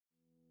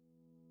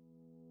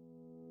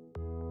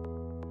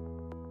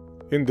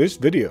In this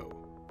video,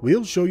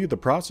 we'll show you the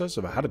process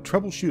of how to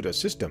troubleshoot a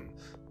system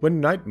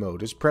when night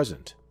mode is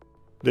present.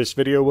 This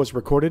video was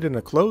recorded in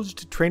a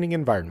closed training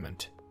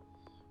environment.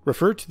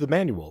 Refer to the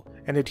manual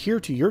and adhere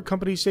to your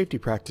company's safety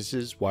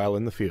practices while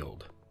in the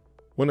field.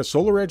 When a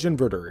SolarEdge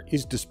inverter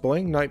is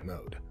displaying night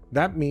mode,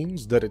 that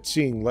means that it's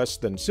seeing less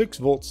than 6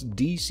 volts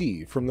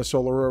DC from the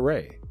solar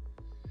array.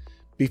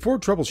 Before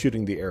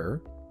troubleshooting the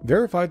error,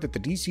 verify that the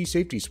DC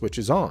safety switch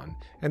is on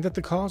and that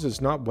the cause is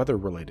not weather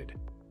related.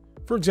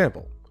 For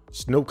example,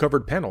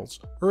 snow-covered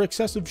panels or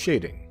excessive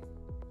shading.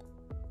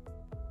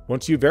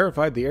 Once you've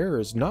verified the error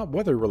is not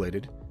weather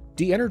related,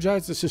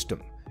 de-energize the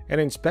system and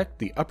inspect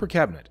the upper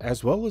cabinet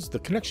as well as the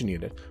connection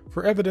unit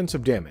for evidence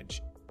of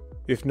damage.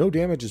 If no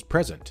damage is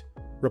present,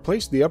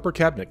 replace the upper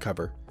cabinet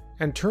cover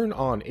and turn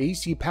on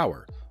AC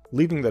power,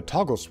 leaving the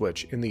toggle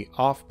switch in the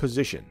off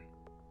position.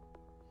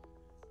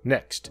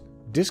 Next,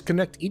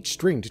 disconnect each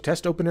string to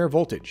test open air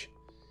voltage.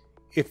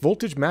 If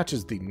voltage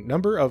matches the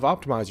number of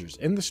optimizers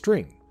in the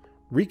string,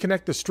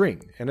 reconnect the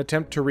string and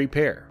attempt to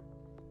repair.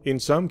 In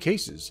some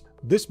cases,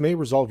 this may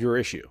resolve your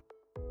issue.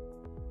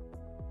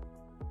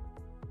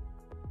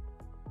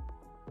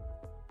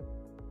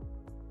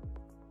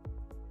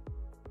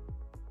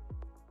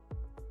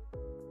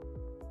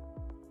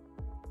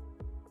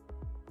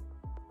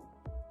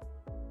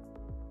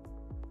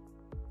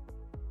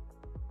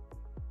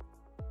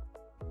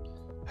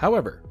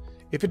 However,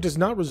 if it does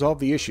not resolve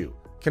the issue,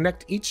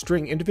 connect each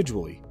string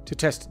individually to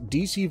test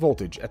DC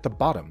voltage at the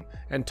bottom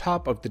and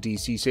top of the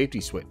DC safety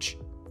switch.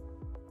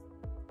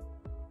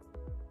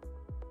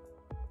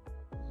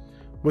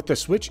 With the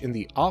switch in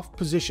the off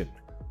position,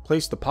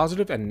 place the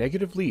positive and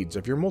negative leads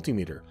of your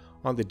multimeter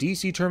on the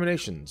DC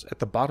terminations at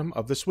the bottom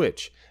of the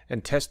switch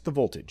and test the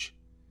voltage.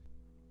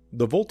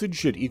 The voltage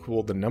should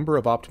equal the number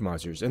of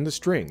optimizers in the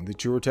string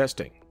that you are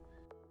testing.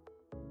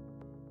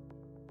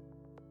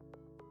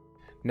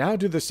 Now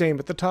do the same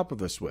at the top of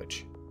the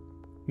switch.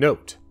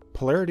 Note,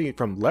 polarity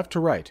from left to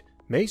right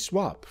may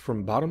swap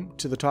from bottom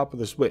to the top of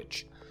the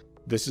switch.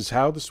 This is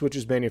how the switch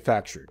is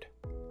manufactured.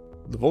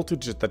 The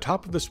voltage at the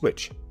top of the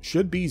switch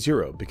should be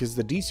 0 because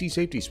the DC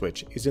safety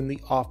switch is in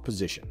the off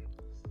position.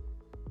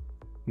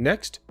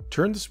 Next,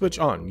 turn the switch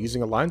on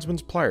using a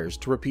linesman's pliers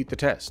to repeat the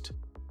test.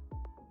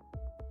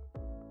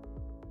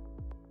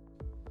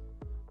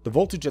 The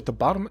voltage at the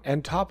bottom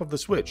and top of the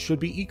switch should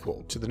be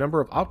equal to the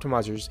number of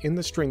optimizers in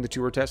the string that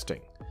you are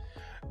testing.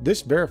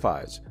 This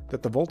verifies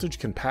that the voltage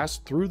can pass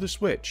through the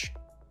switch.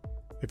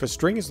 If a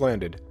string is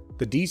landed,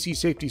 the DC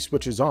safety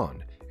switch is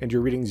on, and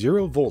you're reading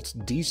 0 volts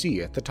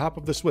DC at the top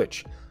of the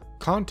switch,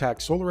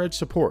 contact SolarEdge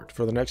support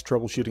for the next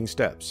troubleshooting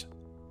steps.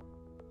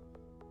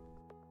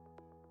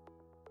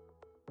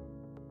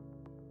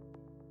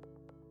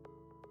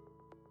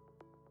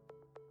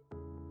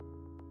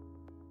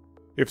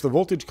 If the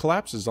voltage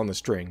collapses on the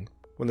string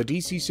when the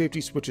DC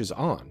safety switch is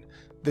on,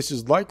 this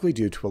is likely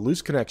due to a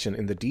loose connection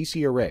in the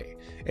DC array,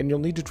 and you'll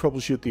need to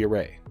troubleshoot the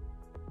array.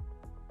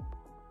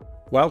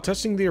 While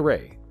testing the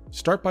array,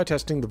 start by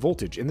testing the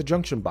voltage in the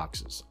junction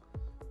boxes.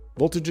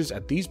 Voltages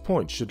at these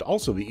points should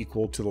also be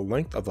equal to the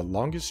length of the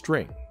longest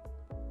string.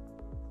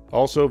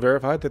 Also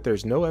verify that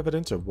there's no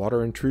evidence of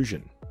water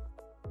intrusion.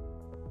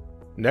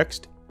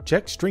 Next,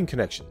 check string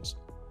connections.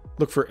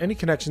 Look for any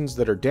connections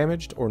that are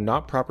damaged or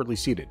not properly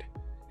seated.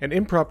 An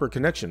improper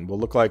connection will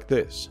look like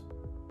this.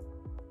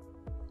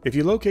 If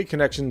you locate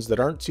connections that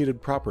aren't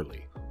seated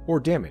properly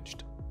or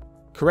damaged,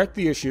 correct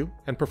the issue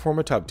and perform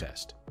a tug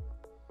test.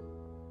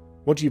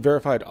 Once you've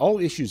verified all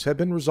issues have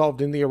been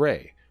resolved in the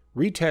array,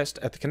 retest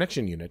at the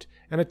connection unit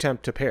and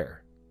attempt to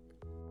pair.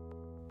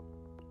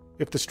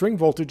 If the string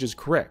voltage is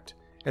correct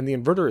and the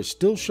inverter is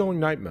still showing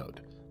night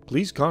mode,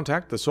 please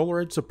contact the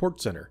SolarEdge Support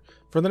Center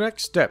for the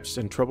next steps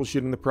in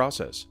troubleshooting the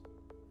process.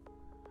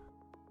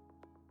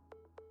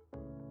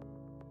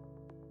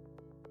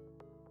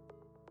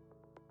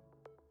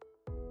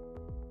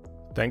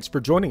 Thanks for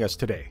joining us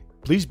today.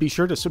 Please be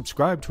sure to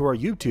subscribe to our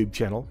YouTube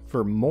channel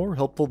for more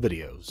helpful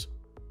videos.